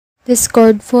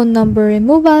Discord phone number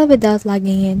removal without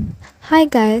logging in. Hi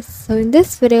guys, so in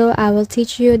this video I will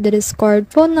teach you the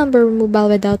Discord phone number removal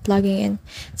without logging in.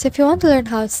 So if you want to learn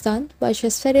how it's done, watch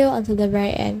this video until the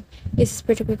very end. This is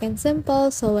pretty quick and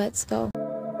simple, so let's go.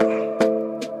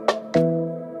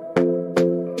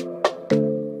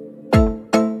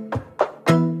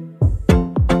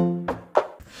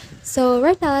 So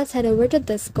right now let's head over to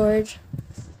Discord.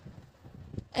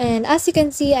 And as you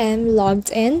can see, I am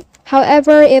logged in.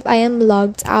 However, if I am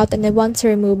logged out and I want to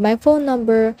remove my phone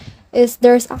number,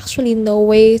 there's actually no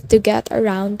way to get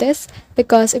around this,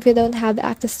 because if you don't have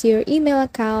access to your email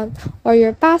account or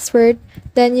your password,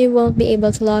 then you won't be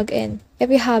able to log in. If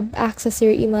you have access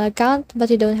to your email account but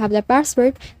you don't have the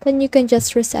password, then you can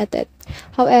just reset it.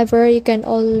 However, you can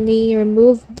only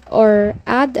remove or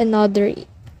add another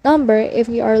number if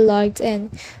you are logged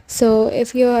in. So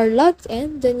if you are logged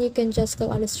in, then you can just click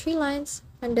on the three lines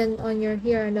and then on your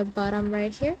here on the bottom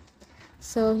right here.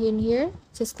 So in here,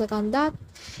 just click on that,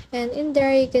 and in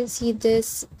there you can see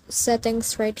this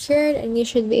settings right here, and you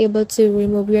should be able to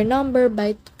remove your number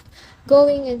by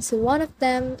going into one of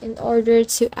them in order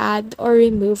to add or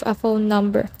remove a phone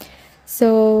number.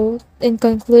 So in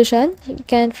conclusion, you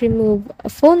can't remove a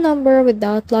phone number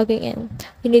without logging in.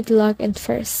 You need to log in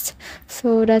first.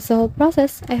 So that's the whole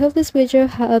process. I hope this video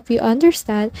helped you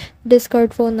understand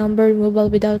Discord phone number removal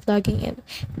without logging in.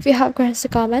 If you have questions or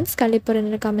comments, kindly put it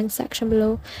in the comment section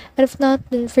below. And if not,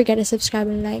 don't forget to subscribe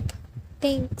and like.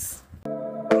 Thanks.